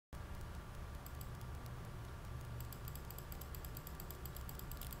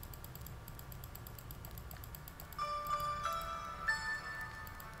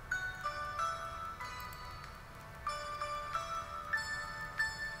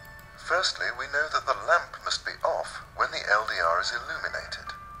Firstly, we know that the lamp must be off when the LDR is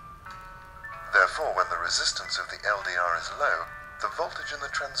illuminated. Therefore, when the resistance of the LDR is low, the voltage in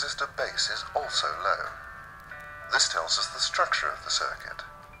the transistor base is also low. This tells us the structure of the circuit.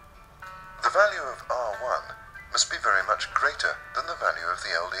 The value of R1 must be very much greater than the value of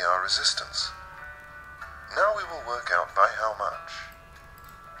the LDR resistance. Now we will work out by how much.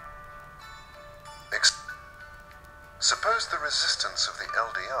 Suppose the resistance of the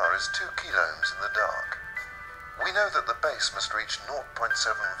LDR is 2 kiloohms in the dark. We know that the base must reach 0.7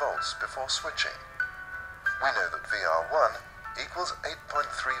 volts before switching. We know that VR1 equals 8.3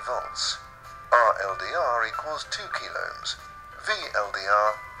 volts. RLDR equals 2 kiloohms. VLDR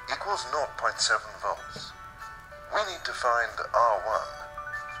equals 0.7 volts. We need to find R1.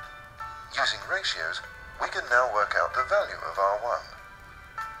 Using ratios, we can now work out the value of R1.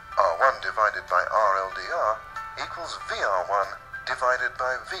 R1 divided by RLDR equals VR1 divided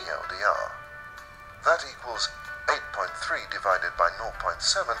by VLDR. That equals 8.3 divided by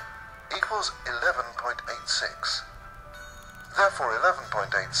 0.7 equals 11.86. Therefore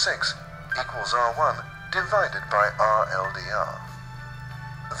 11.86 equals R1 divided by RLDR.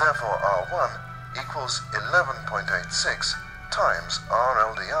 Therefore R1 equals 11.86 times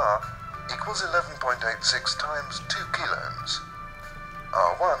RLDR equals 11.86 times 2 kiloohms.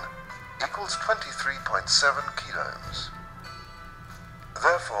 R1 equals 23.7 kiloohms.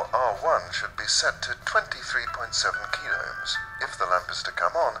 Therefore R1 should be set to 23.7 kiloohms if the lamp is to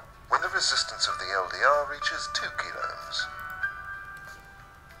come on when the resistance of the LDR reaches 2 kiloohms.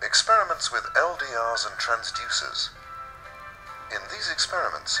 Experiments with LDRs and transducers. In these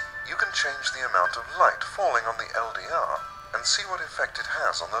experiments, you can change the amount of light falling on the LDR and see what effect it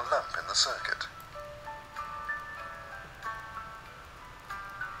has on the lamp in the circuit.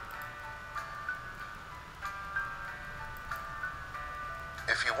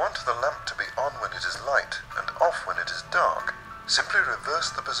 If you want the lamp to be on when it is light and off when it is dark, simply reverse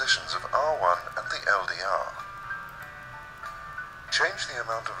the positions of R1 and the LDR. Change the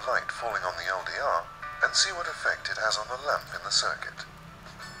amount of light falling on the LDR and see what effect it has on the lamp in the circuit.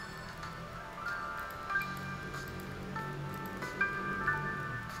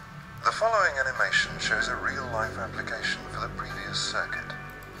 The following animation shows a real-life application for the previous circuit.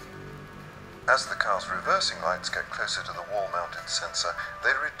 As the car's reversing lights get closer to the wall-mounted sensor,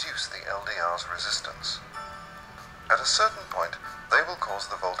 they reduce the LDR's resistance. At a certain point, they will cause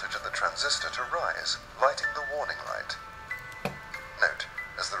the voltage of the transistor to rise, lighting the warning light. Note,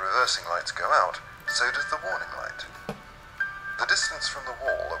 as the reversing lights go out, so does the warning light. The distance from the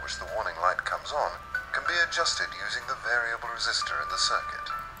wall at which the warning light comes on can be adjusted using the variable resistor in the circuit.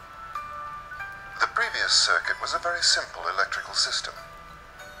 The previous circuit was a very simple electrical system.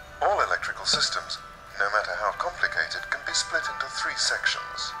 All electrical systems, no matter how complicated, can be split into 3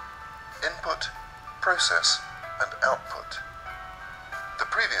 sections: input, process, and output. The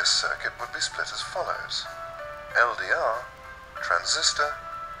previous circuit would be split as follows: LDR, transistor,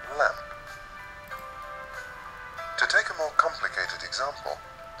 lamp. To take a more complicated example,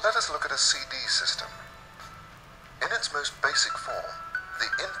 let us look at a CD system. In its most basic form, the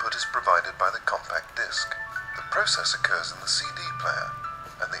input is provided by the compact disc. The process occurs in the CD player,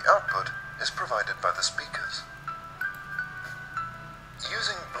 and the output is provided by the speakers.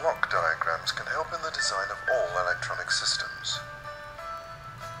 Using block diagrams can help in the design of all electronic systems.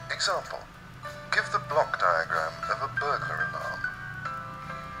 Example: give the block diagram of a burglar alarm.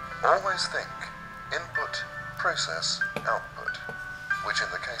 Always think input, process, output, which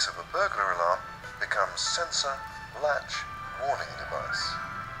in the case of a burglar alarm becomes sensor, latch, warning device.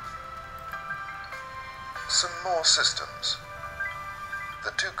 Some more systems.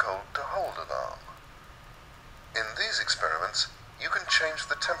 The too cold to hold alarm. In these experiments, you can change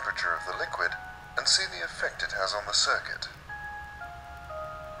the temperature of the liquid and see the effect it has on the circuit.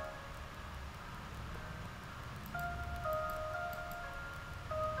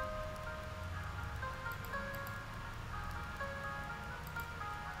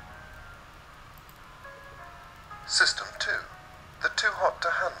 System 2, the too hot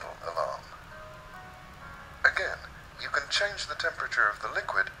to handle alarm. Again, you can change the temperature of the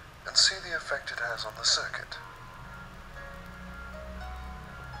liquid and see the effect it has on the circuit.